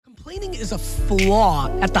Complaining is a flaw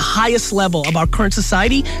at the highest level of our current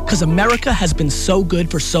society because America has been so good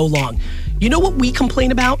for so long. You know what we complain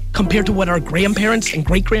about compared to what our grandparents and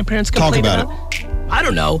great-grandparents complain about? Talk about it. I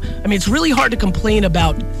don't know. I mean, it's really hard to complain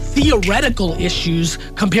about theoretical issues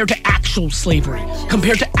compared to actual slavery,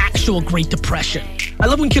 compared to actual Great Depression. I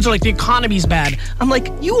love when kids are like, the economy's bad. I'm like,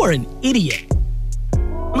 you are an idiot.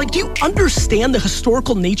 I'm like, do you understand the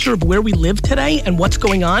historical nature of where we live today and what's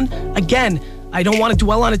going on? Again, I don't want to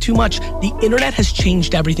dwell on it too much. The internet has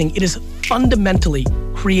changed everything. It has fundamentally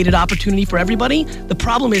created opportunity for everybody. The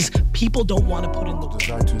problem is people don't want to put in the work.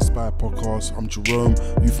 Desire to Inspire podcast. I'm Jerome,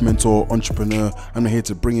 youth mentor, entrepreneur. I'm here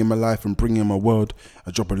to bring in my life and bring in my world.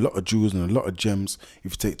 I drop a lot of jewels and a lot of gems.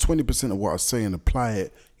 If you take 20% of what I say and apply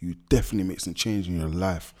it, you definitely make some change in your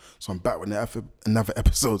life. So I'm back with another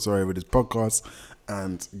episode, with this podcast.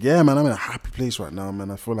 And yeah, man, I'm in a happy place right now, man.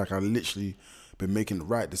 I feel like I literally been making the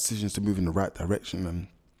right decisions to move in the right direction, and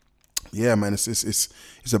yeah, man,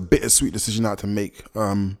 it's a bittersweet decision I had to make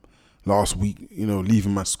last week. You know,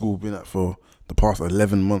 leaving my school, been at for the past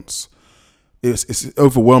 11 months. It's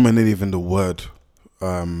overwhelming, not even the word.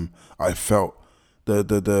 I felt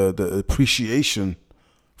the appreciation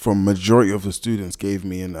from majority of the students gave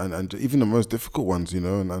me, and even the most difficult ones, you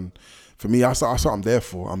know, and for me, I thought I'm there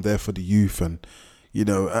for the youth, and you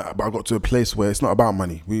know, but I got to a place where it's not about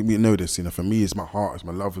money. We know this, you know. For me, it's my heart, it's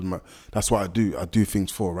my love, that's what I do. I do things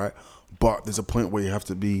for, right? But there's a point where you have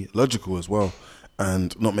to be logical as well,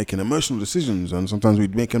 and not making emotional decisions. And sometimes we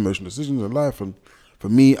make emotional decisions in life. And for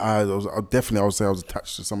me, I would say I was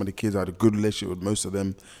attached to some of the kids. I had a good relationship with most of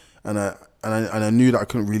them, and I knew that I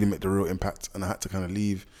couldn't really make the real impact, and I had to kind of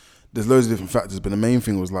leave. There's loads of different factors, but the main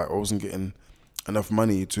thing was like I wasn't getting enough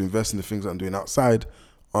money to invest in the things that I'm doing outside.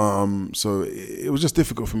 So it was just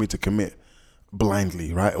difficult for me to commit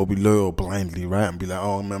blindly, right? Or be loyal blindly, right? And be like,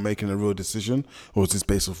 oh, am I making a real decision? Or is this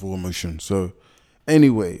based off raw emotion? So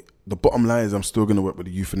anyway, the bottom line is I'm still going to work with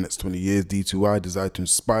the youth for the next 20 years. D2I, Desire to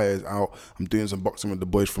Inspire, is out. I'm doing some boxing with the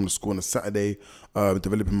boys from the school on a Saturday,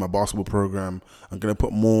 developing my basketball program. I'm going to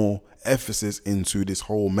put more emphasis into this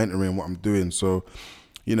whole mentoring, what I'm doing. So,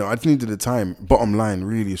 you know, I just needed the time, bottom line,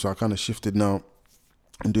 really. So I kind of shifted now.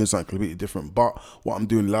 I'm doing something completely different, but what I'm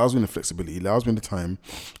doing allows me the flexibility, allows me the time,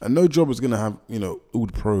 and no job is going to have, you know, all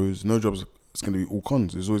the pros, no job is going to be all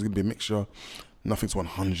cons. There's always going to be a mixture. Nothing's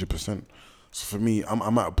 100%. So for me,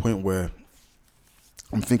 I'm at a point where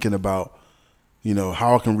I'm thinking about, you know,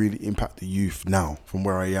 how I can really impact the youth now from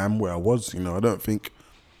where I am, where I was. You know, I'm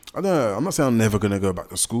not saying I'm never going to go back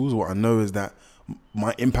to schools. What I know is that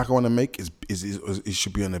my impact I want to make is it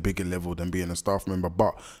should be on a bigger level than being a staff member.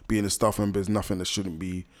 But being a staff member is nothing that shouldn't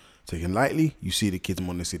be taken lightly. You see the kids more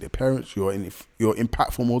than they see their parents. You're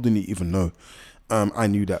impactful more than you even know. I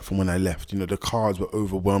knew that from when I left. You know, the cards were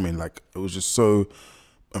overwhelming. Like, it was just so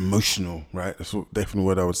emotional, right? That's definitely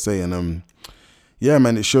what I would say. And yeah,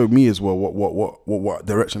 man, it showed me as well what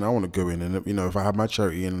direction I want to go in. And you know, if I have my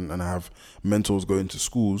charity and I have mentors going to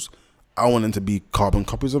schools, I want them to be carbon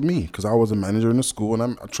copies of me, because I was a manager in a school,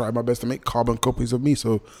 and I tried my best to make carbon copies of me.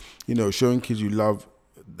 So, you know, showing kids you love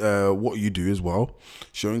what you do as well,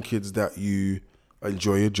 showing kids that you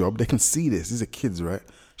enjoy your job. They can see this. These are kids, right?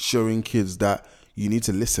 Showing kids that you need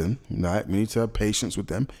to listen, right? You need to have patience with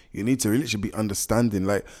them. You need to really should be understanding.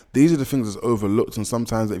 Like, these are the things that's overlooked. And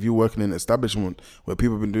sometimes if you're working in an establishment where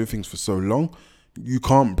people have been doing things for so long, you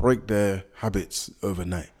can't break their habits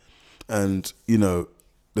overnight. And, you know,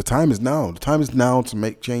 the time is now. The time is now to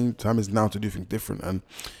make change. The time is now to do things different. And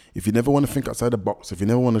if you never want to think outside the box, if you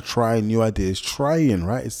never want to try new ideas, try in,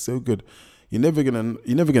 right? It's so good. You're never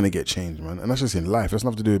gonna get change, man. And that's just in life. That's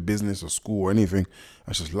nothing to do with business or school or anything.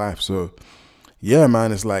 That's just life. So yeah,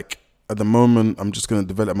 man, it's like at the moment I'm just gonna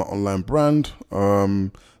develop my online brand,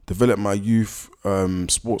 develop my youth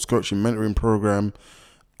sports coaching mentoring program,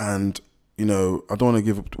 and you know, I don't want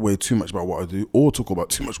to give away too much about what I do or talk about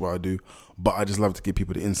too much what I do, but I just love to give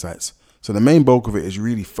people the insights. So the main bulk of it is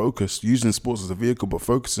really focused, using sports as a vehicle, but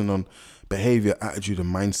focusing on behavior, attitude,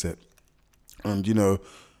 and mindset. And, you know,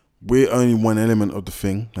 we're only one element of the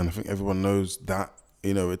thing, and I think everyone knows that,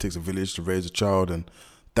 you know, it takes a village to raise a child, and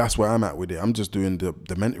that's where I'm at with it. I'm just doing the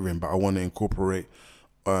mentoring, but I want to incorporate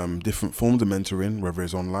different forms of mentoring, whether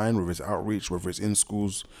it's online, whether it's outreach, whether it's in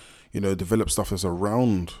schools, you know, develop stuff that's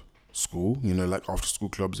around school, you know, like after school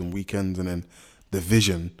clubs and weekends. And then the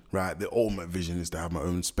vision, right, the ultimate vision is to have my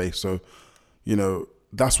own space. So, you know,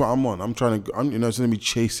 that's what I'm on. I'm you know, instead of me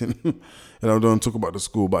chasing, and I don't talk about the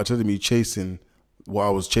school, but instead of me chasing what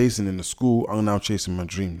I was chasing in the school, I'm now chasing my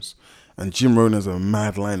dreams. And Jim Rohn has a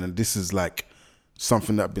mad line, and this is like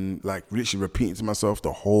something that I've been like literally repeating to myself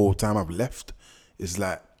the whole time I've left. Is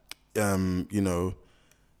like, you know,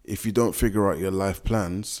 if you don't figure out your life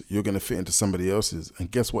plans, you're going to fit into somebody else's. And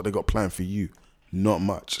guess what they got planned for you? Not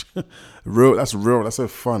much. Real. That's so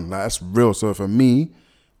fun. Like, that's real. So for me,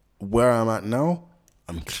 where I'm at now,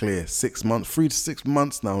 I'm clear. 6 months, 3 to 6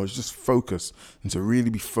 months now is just focus. And to really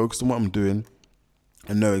be focused on what I'm doing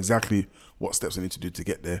and know exactly what steps I need to do to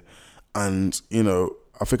get there. And, you know,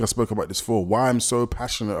 I think I spoke about this before, why I'm so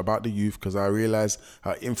passionate about the youth, because I realize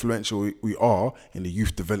how influential we are in the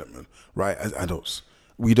youth development, right, as adults.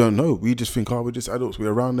 We don't know. We just think, we're just adults.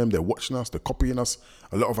 We're around them. They're watching us. They're copying us.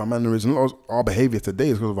 A lot of our mannerisms, a lot of our behavior today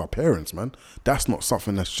is because of our parents, man. That's not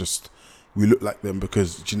something that's just, we look like them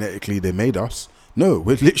because genetically they made us. No,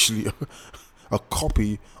 we're literally a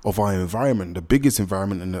copy of our environment. The biggest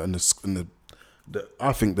environment and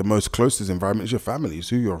I think the most closest environment is your family. It's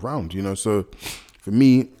who you're around, you know. So for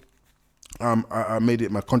me, I made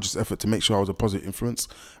it my conscious effort to make sure I was a positive influence.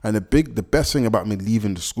 And the best thing about me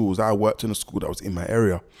leaving the school is that I worked in a school that was in my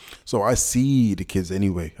area. So I see the kids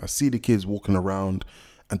anyway. I see the kids walking around,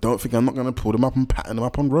 and don't think I'm not going to pull them up and pattern them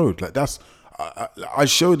up on the road. Like, I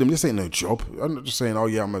show them this ain't no job. I'm not just saying, oh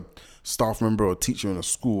yeah, I'm a staff member or a teacher in a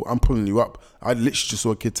school. I'm pulling you up. I literally just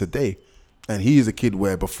saw a kid today. And he is a kid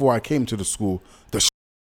where before I came to the school, the